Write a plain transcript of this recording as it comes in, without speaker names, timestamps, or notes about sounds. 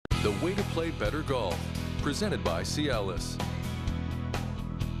The way to play better golf, presented by Cialis.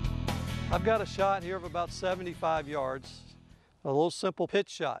 I've got a shot here of about 75 yards, a little simple pitch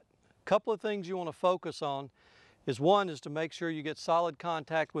shot. A couple of things you want to focus on is one is to make sure you get solid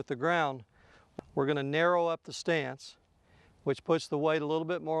contact with the ground. We're going to narrow up the stance, which puts the weight a little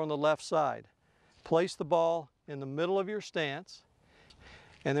bit more on the left side. Place the ball in the middle of your stance,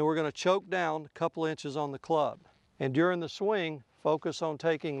 and then we're going to choke down a couple inches on the club. And during the swing, focus on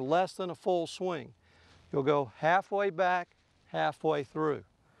taking less than a full swing. You'll go halfway back, halfway through.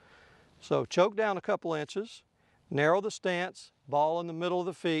 So choke down a couple inches, narrow the stance, ball in the middle of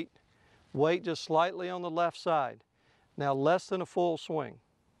the feet, weight just slightly on the left side. Now less than a full swing.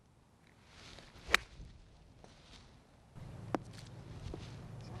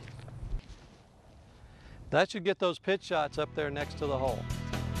 That should get those pitch shots up there next to the hole.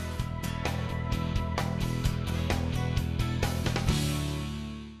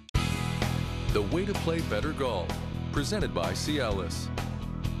 The way to play better golf, presented by Cialis.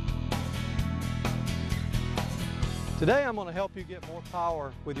 Today I'm going to help you get more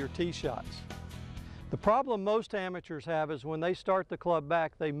power with your tee shots. The problem most amateurs have is when they start the club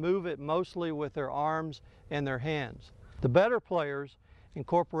back, they move it mostly with their arms and their hands. The better players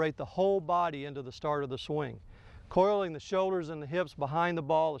incorporate the whole body into the start of the swing, coiling the shoulders and the hips behind the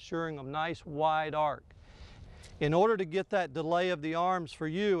ball, assuring a nice wide arc. In order to get that delay of the arms for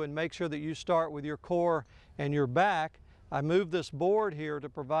you and make sure that you start with your core and your back, I move this board here to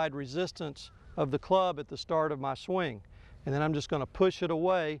provide resistance of the club at the start of my swing. And then I'm just going to push it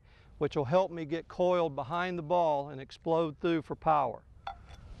away, which will help me get coiled behind the ball and explode through for power.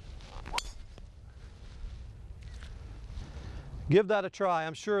 Give that a try.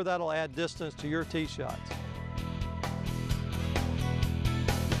 I'm sure that'll add distance to your tee shots.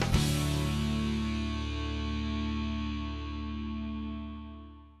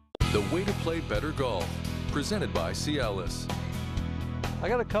 The way to play better golf, presented by Cialis. I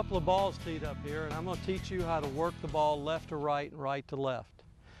got a couple of balls teed up here, and I'm going to teach you how to work the ball left to right and right to left.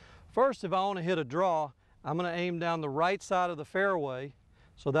 First, if I want to hit a draw, I'm going to aim down the right side of the fairway,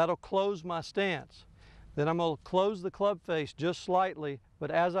 so that'll close my stance. Then I'm going to close the club face just slightly, but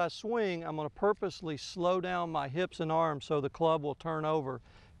as I swing, I'm going to purposely slow down my hips and arms so the club will turn over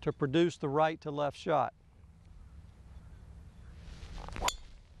to produce the right to left shot.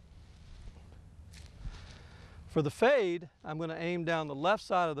 For the fade, I'm going to aim down the left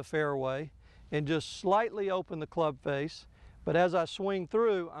side of the fairway and just slightly open the club face. But as I swing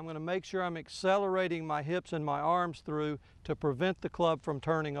through, I'm going to make sure I'm accelerating my hips and my arms through to prevent the club from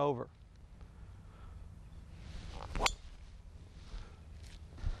turning over.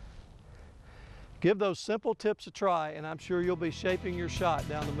 Give those simple tips a try, and I'm sure you'll be shaping your shot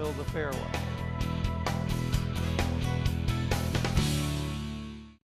down the middle of the fairway.